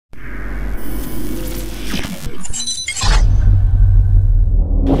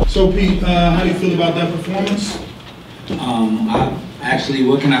So Pete, how do you feel about that performance? Actually,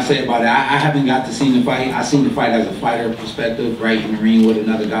 what can I say about it? I haven't got to see the fight. I seen the fight as a fighter perspective, right in the ring with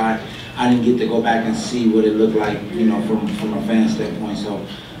another guy. I didn't get to go back and see what it looked like, you know, from a fan standpoint. So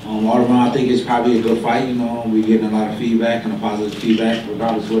all around, I think it's probably a good fight. You know, we're getting a lot of feedback and a positive feedback,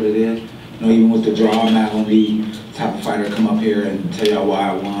 regardless of what it is. You know, even with the draw, I'm not gonna be the type of fighter to come up here and tell y'all why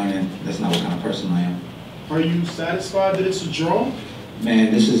I won, and that's not what kind of person I am. Are you satisfied that it's a draw?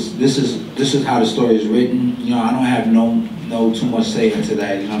 Man, this is how the story is written. You know, I don't have no too much say into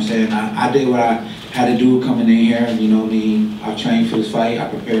that. You know what I'm saying? I did what I had to do coming in here. You know what I mean? I trained for this fight. I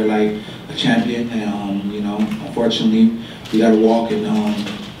prepared like a champion, and you know, unfortunately, we got to walk and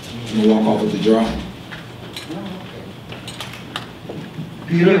walk off with the draw.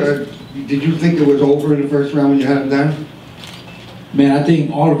 Peter, did you think it was over in the first round when you had him down? Man, I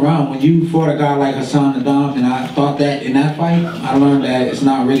think all around, when you fought a guy like Hassan Adam, and I thought that in that fight, I learned that it's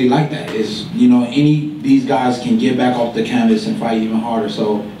not really like that. It's, you know, these guys can get back off the canvas and fight even harder.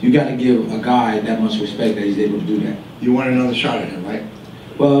 So you got to give a guy that much respect that he's able to do that. You want another shot at him, right?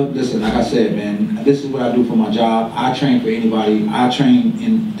 Well, listen, like I said, man, this is what I do for my job. I train for anybody. I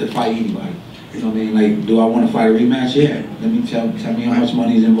train to fight anybody. You know what I mean? Like, do I want to fight a rematch? Yeah. Let me tell me how much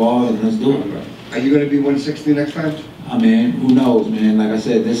money is involved, and let's do it. Are you going to be 160 next time? I mean, who knows, man? Like I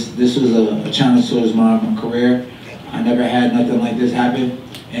said, this was a challenge towards my career. I never had nothing like this happen,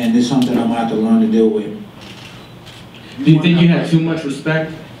 and it's something I'm gonna have to learn to deal with. Do you think you had too much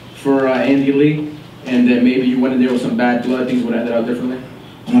respect for Andy Lee, and that maybe you went in there with some bad blood, things would have ended out differently?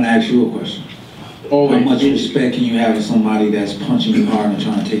 I'm gonna ask you a question. How much respect can you have for somebody that's punching you hard and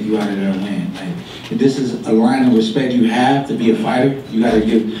trying to take you out of there and win? Like, if this is a line of respect you have to be a fighter, you gotta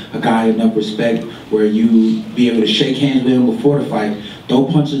give a guy enough respect where you be able to shake hands with him before the fight, throw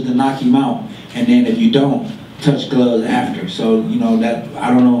punches to knock him out, and then if you don't, touch gloves after. So, you know, that I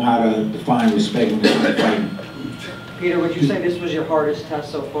don't know how to define respect when it comes to fighting. Peter, would you say this was your hardest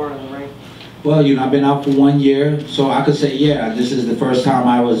test so far in the ring? Well, you know, I've been out for 1 year, so I could say, yeah, this is the first time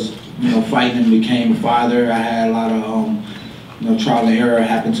I was, you know, fighting and became a father. I had a lot of, you know, trial and error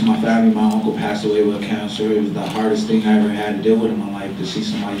happened to my family. My uncle passed away with cancer. It was the hardest thing I ever had to deal with in my life, to see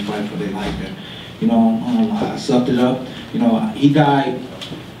somebody fight for their life. And, you know, I sucked it up. You know, he died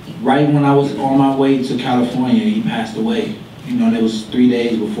right when I was on my way to California. He passed away. You know, it was 3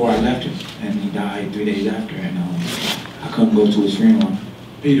 days before I left him, and he died 3 days after, and I couldn't go to his funeral.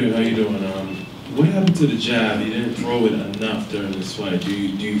 Peter, how you doing? What happened to the jab? You didn't throw it enough during this fight. Do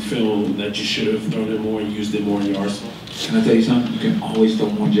you feel that you should have thrown it more and used it more in your arsenal? Can I tell you something? You can always throw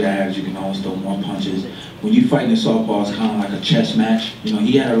more jabs. You can always throw more punches. When you fight in a softball, it's kind of like a chess match. You know,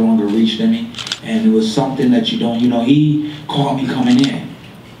 he had a longer reach than me, and it was something that you don't. You know, he caught me coming in,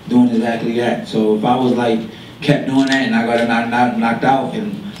 doing exactly that. So if I was like kept doing that and I got knocked out,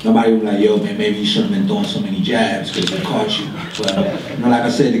 and nobody would be like, yo, man, maybe you shouldn't have been throwing so many jabs because he caught you. But, you know, like I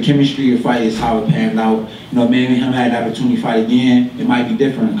said, the chemistry of the fight is how it panned out. You know, me and him had the opportunity to fight again. It might be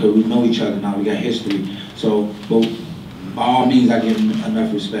different because we know each other now. We got history. So, but by all means, I give him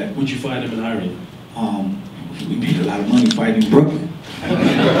enough respect. Would you fight him in Ireland? We made a lot of money fighting in Brooklyn.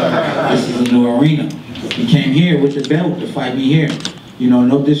 This is a new arena. He came here with the belt to fight me here. You know,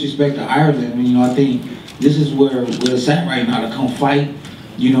 no disrespect to Ireland. You know, I think this is where it's at right now to come fight.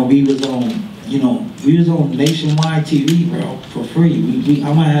 You know, we was on nationwide TV, bro, for free.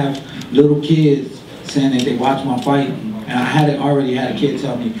 I'm gonna have little kids saying that they watch my fight, and I already had a kid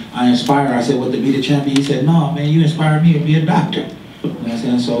tell me I inspire. I said, "What, to be the champion?" He said, "No, man, you inspire me to be a doctor." You know what I'm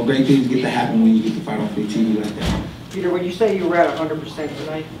saying? So great things get to happen when you get to fight on free TV like that. Peter, would you say you were at 100%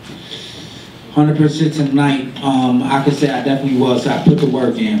 tonight? 100% tonight, I could say I definitely was. I put the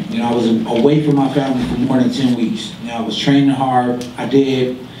work in. You know, I was away from my family for more than 10 weeks. You know, I was training hard. I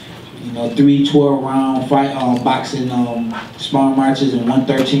did, you know, 3 12-round fight, boxing, sparring matches and 1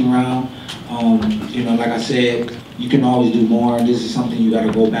 13-round. You know, like I said, you can always do more. This is something you got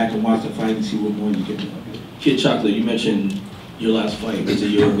to go back and watch the fight and see what more you can do. Kid Chocolate, you mentioned your last fight was a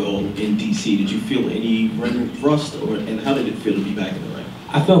year ago in DC. Did you feel any ring rust, and how did it feel to be back in the ring?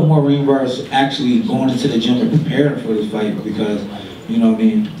 I felt more ring rust actually going into the gym and preparing for this fight because, you know what I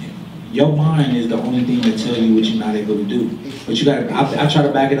mean, your mind is the only thing that tells you what you're not able to do. But you got I try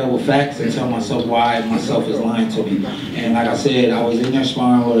to back it up with facts and tell myself why myself is lying to me. And like I said, I was in there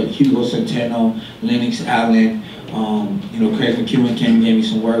sparring with Hugo Centeno, Lennox Allen, you know, Craig McEwen came and gave me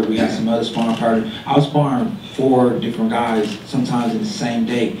some work. We had some other sparring partners. I was sparring 4 different guys, sometimes in the same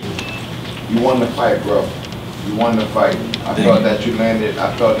day. You won the fight, bro. You won the fight. I felt that you landed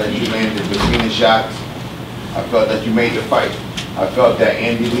the cleanest shots. I felt that you made the fight. I felt that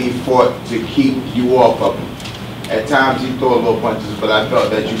Andy Lee fought to keep you off of him. At times, he threw a little punches, but I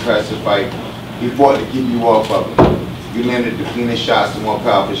felt that you pressed the fight. He fought to keep you off of it. You landed the cleanest shots, the more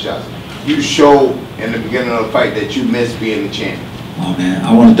powerful shots. You showed in the beginning of the fight that you missed being the champion. Oh man,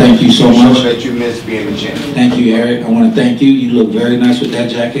 I want to thank you so You much. showed that you missed being the champion. Thank you, Eric. I want to thank you. You look very nice with that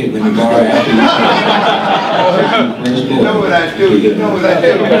jacket. Let me borrow it after you. You know what I do. You know what I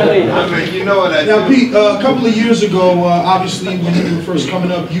do. I mean, you know what I do. Now, Pete, a couple of years ago, obviously, when you were first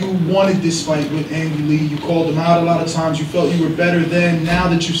coming up, you wanted this fight with Andy Lee. You called him out a lot of times. You felt you were better then. Now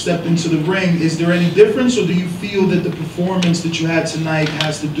that you stepped into the ring, is there any difference, or do you feel that the performance that you had tonight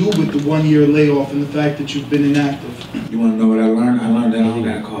has to do with the 1 year layoff and the fact that you've been inactive? You want to know what I learned? I learned that I don't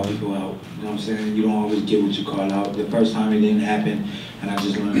gotta call people out. You know what I'm saying? You don't always get what you call out. The first time it didn't happen, and I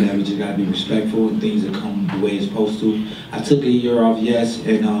just learned that we just gotta be respectful and things that come the way it's supposed to. I took a year off, yes,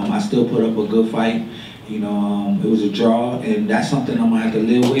 and I still put up a good fight. You know, it was a draw, and that's something I'm gonna have to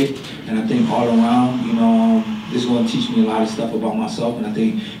live with. And I think all around, you know, this is gonna teach me a lot of stuff about myself. And I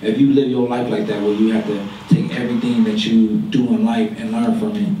think if you live your life like that, where you have to take everything that you do in life and learn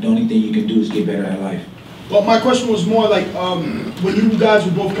from it, the only thing you can do is get better at life. Well, my question was more like, when you guys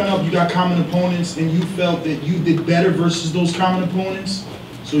were both coming up, you got common opponents, and you felt that you did better versus those common opponents,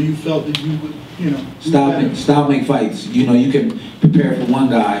 so you felt that you would, you know, Stop make fights. You know, you can prepare for one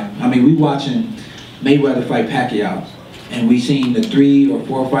guy. I mean, we watching Mayweather fight Pacquiao, and we seen the 3 or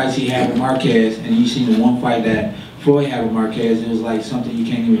 4 fights he had with Marquez, and you seen the one fight that Floyd had with Marquez. It was like something you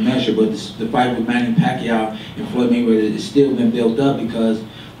can't even measure. But the fight with Manny Pacquiao and Floyd Mayweather has still been built up because,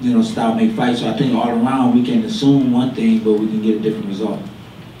 you know, style make fights. So I think all around we can assume one thing, but we can get a different result.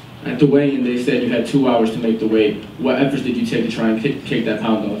 At the weigh-in, they said you had 2 hours to make the weight. What efforts did you take to try and kick that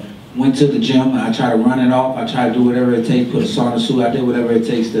pound off? Went to the gym. I tried to run it off. I tried to do whatever it takes. Put a sauna suit. I did whatever it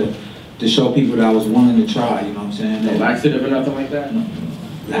takes to show people that I was willing to try. You know what I'm saying? No laxative or nothing like that? No,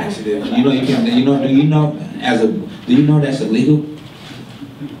 laxative. You know you can. Do you know that's illegal?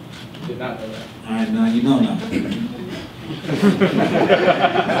 Did not know that. All right, now you know now.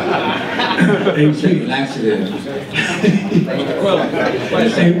 Hey, Laxative.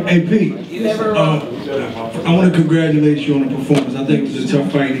 Hey, Pete, I want to congratulate you on the performance. I think it was a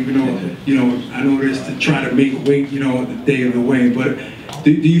tough fight, even though, you know, I know this to try to make weight, you know, the day of the weigh. But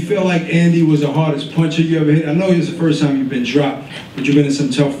do you feel like Andy was the hardest puncher you ever hit? I know it's the first time you've been dropped, but you've been in some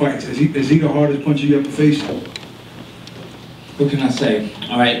tough fights. Is he the hardest puncher you ever faced? What can I say?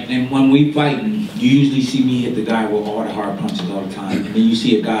 All right, and when we fighting, you usually see me hit the guy with all the hard punches all the time. And then you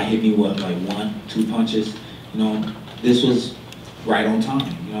see a guy hit me with like 1, 2 punches. You know, this was right on time.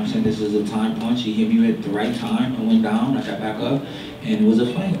 You know what I'm saying? This is a time punch. He hit me at the right time. I went down, I got back up, and it was a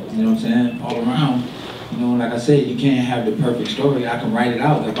fight. You know what I'm saying? All around. You know, like I said, you can't have the perfect story. I can write it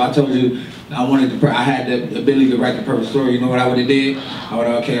out. If I told you I had the ability to write the perfect story, you know what I would have did? I would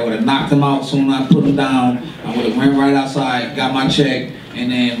have knocked him out soon as I put him down. I would have went right outside, got my check,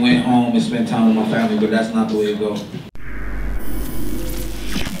 and then went home and spent time with my family, but that's not the way it goes.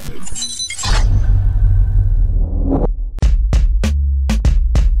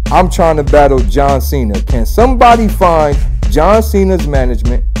 I'm trying to battle John Cena. Can somebody find John Cena's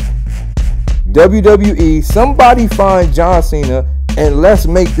management? WWE, somebody find John Cena and let's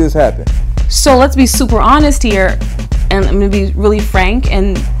make this happen. So let's be super honest here, and I'm gonna be really frank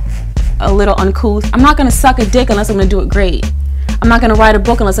and a little uncouth. I'm not gonna suck a dick unless I'm gonna do it great. I'm not gonna write a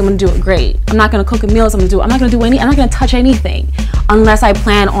book unless I'm gonna do it great. I'm not gonna cook a meal unless I'm gonna do it. I'm not gonna touch anything unless I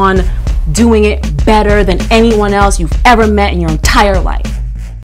plan on doing it better than anyone else you've ever met in your entire life.